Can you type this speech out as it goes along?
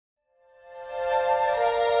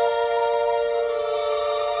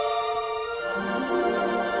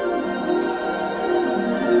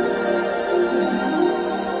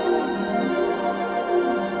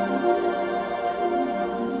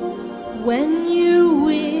you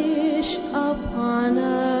wish upon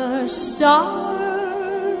a star,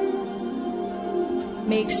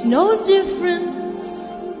 makes no difference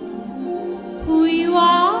who you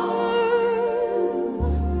are.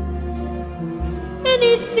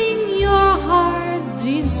 Anything your heart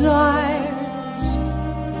desires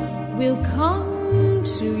will come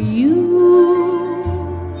to you.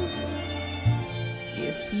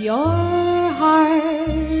 If your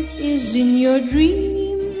heart is in your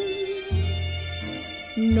dream,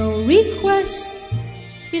 no request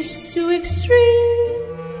is too extreme.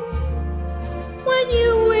 When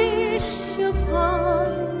you wish upon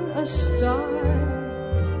a star,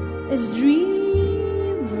 as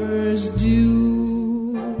dreamers do.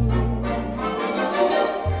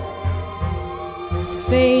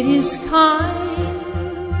 Fate is kind,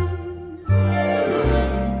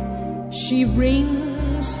 she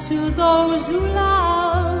brings to those who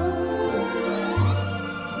love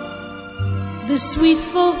the sweet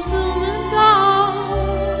fulfillment of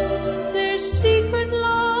their secret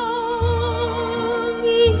longing.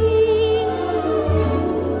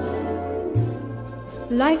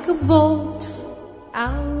 Like a bolt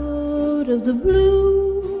out of the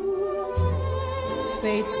blue,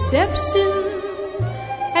 fate steps in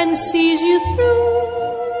and sees you through.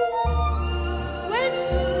 When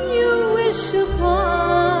you wish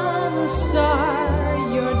upon a star,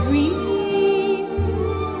 your dream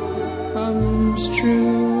comes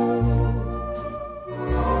true.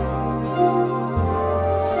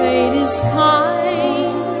 Fate is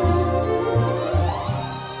kind,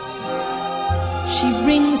 she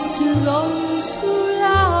brings to those who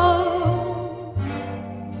love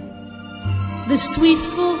the sweet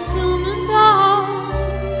fulfillment of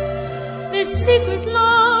their secret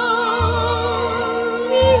longing.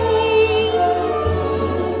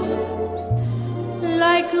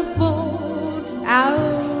 Like a bolt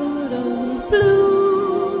out of the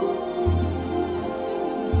blue,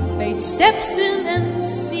 fate steps in and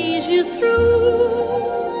sees you through.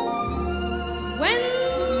 When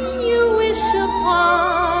you wish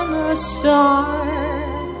upon a star,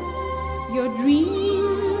 your dream